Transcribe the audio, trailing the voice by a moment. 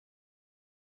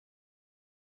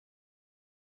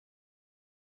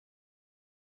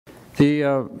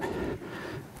The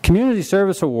Community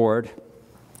Service Award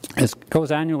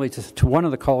goes annually to one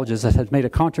of the colleges that has made a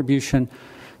contribution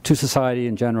to society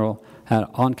in general,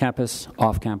 on campus,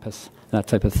 off campus, that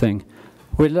type of thing.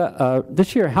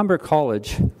 This year, Humber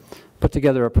College put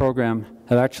together a program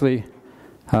that actually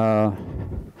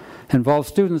involved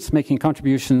students making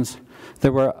contributions.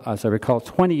 There were, as I recall,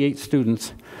 28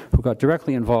 students who got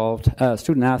directly involved,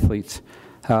 student athletes,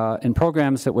 in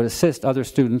programs that would assist other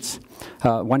students.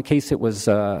 One case, it was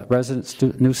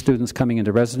new students coming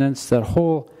into residence. That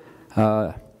whole,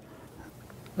 what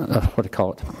do you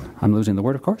call it? I'm losing the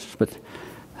word, of course, but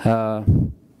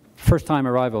first-time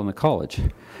arrival in the college,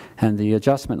 and the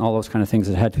adjustment and all those kind of things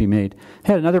that had to be made.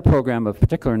 They had another program of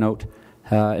particular note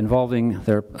involving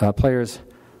their players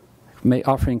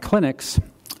offering clinics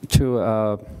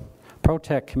to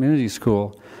Protect Community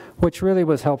School, which really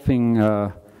was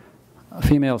helping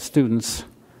female students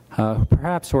who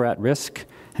perhaps were at risk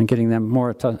and getting them more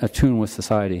attuned with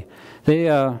society.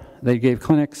 They gave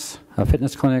clinics,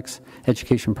 fitness clinics,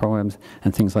 education programs,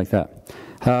 and things like that.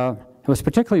 It was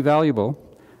particularly valuable,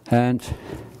 and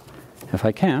if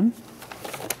I can,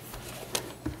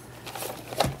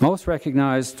 most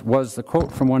recognized was the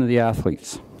quote from one of the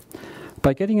athletes.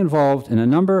 By getting involved in a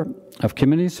number of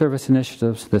community service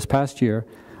initiatives this past year,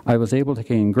 I was able to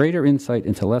gain greater insight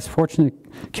into less fortunate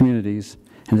communities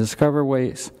and discover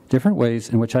different ways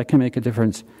in which I can make a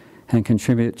difference and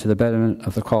contribute to the betterment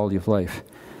of the quality of life.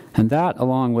 And that,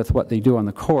 along with what they do on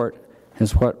the court,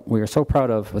 is what we are so proud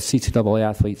of as CCAA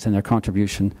athletes and their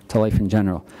contribution to life in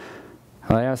general.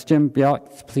 I ask Jim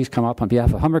Bialik to please come up on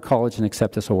behalf of Humber College and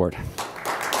accept this award.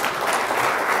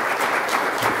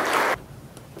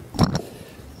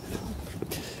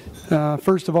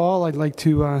 First of all, I'd like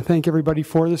to thank everybody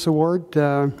for this award.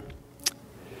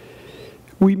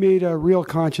 We made a real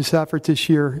conscious effort this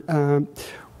year.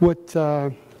 What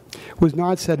was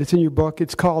not said, it's in your book,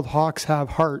 it's called Hawks Have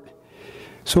Heart.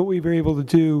 So what we were able to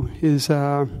do is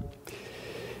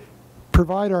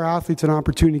provide our athletes an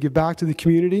opportunity to give back to the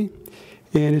community,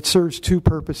 and it serves two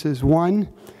purposes. One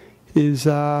is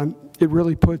it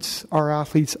really puts our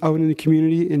athletes out in the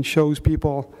community and shows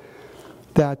people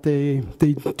that they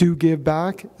do give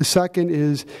back. The second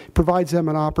is provides them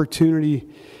an opportunity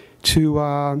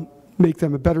to make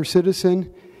them a better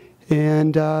citizen.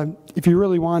 And if you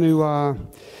really want to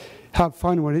have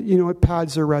fun with it, it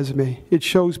pads their resume. It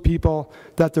shows people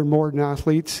that they're more than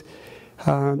athletes.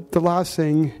 The last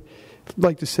thing I'd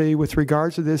like to say with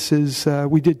regards to this is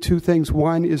we did two things.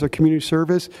 One is our community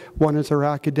service. One is our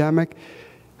academic.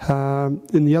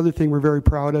 And the other thing we're very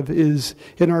proud of is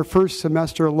in our first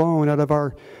semester alone, out of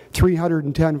our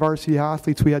 310 varsity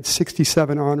athletes, we had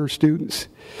 67 honor students.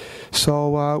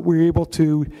 So we're able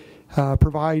to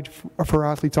provide for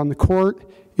athletes on the court,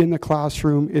 in the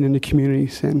classroom, and in the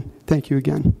communities. And thank you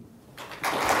again.